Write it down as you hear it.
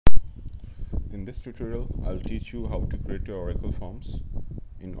In this tutorial, I'll teach you how to create your Oracle Forms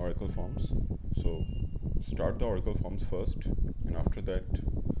in Oracle Forms. So start the Oracle Forms first, and after that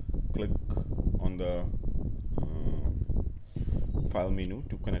click on the file menu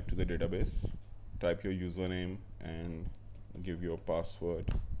to connect to the database. Type your username and give your password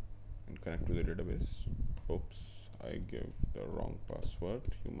and connect to the database. Oops, I gave the wrong password.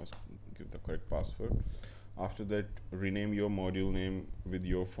 You must give the correct password. After that, rename your module name with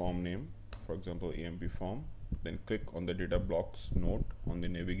your form name, for example EMP form. Then click on the data blocks node on the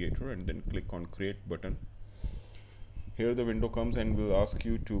navigator and then click on create button. Here the window comes and will ask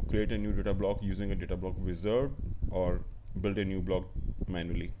you to create a new data block using a data block wizard or build a new block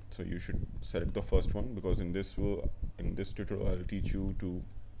manually. So you should select the first one, because in this tutorial I'll teach you to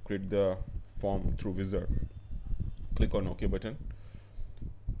create the form through wizard. Click on OK button,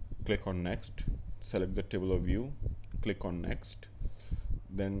 click on next, select the table of view, click on next,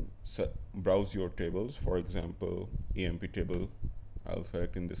 then browse your tables. For example, EMP table I'll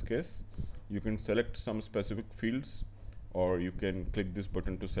select in this case. You can select some specific fields, or you can click this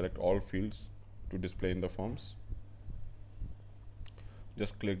button to select all fields to display in the forms.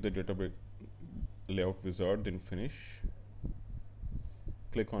 Just click the database layout wizard, then finish.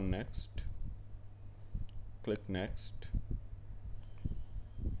 Click on next, click next.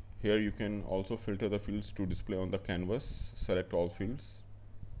 Here you can also filter the fields to display on the canvas. Select all fields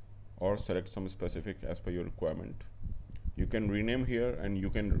or select some specific as per your requirement. You can rename here, and you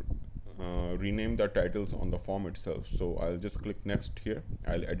can rename the titles on the form itself. So I'll just click next here.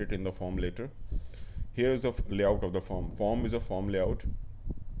 I'll edit in the form later. Here is the layout of the form. Form is a form layout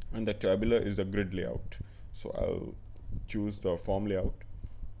and the tabular is the grid layout. So I'll choose the form layout.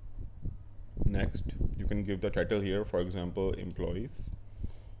 Next, you can give the title here, for example employees.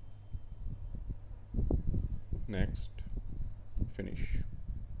 Next, finish.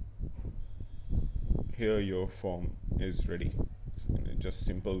 Here your form is ready in a just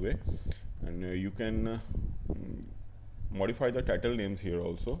simple way. And you can modify the title names here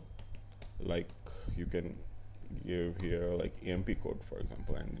also, like you can give here like EMP code for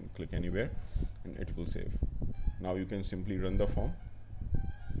example, and then click anywhere and it will save. Now you can simply run the form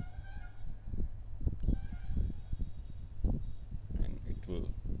and it will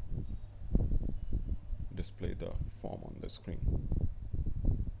display the form on the screen.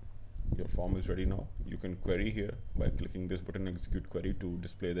 Your form is ready now. You can query here by clicking this button, execute query, to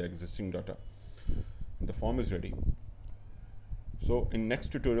display the existing data. The form is ready. So in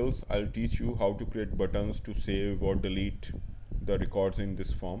next tutorials I'll teach you how to create buttons to save or delete the records in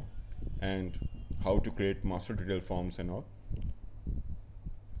this form, and how to create master detail forms and all.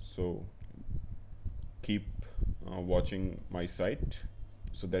 So keep watching my site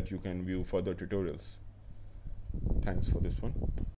so that you can view further tutorials. Thanks for this one.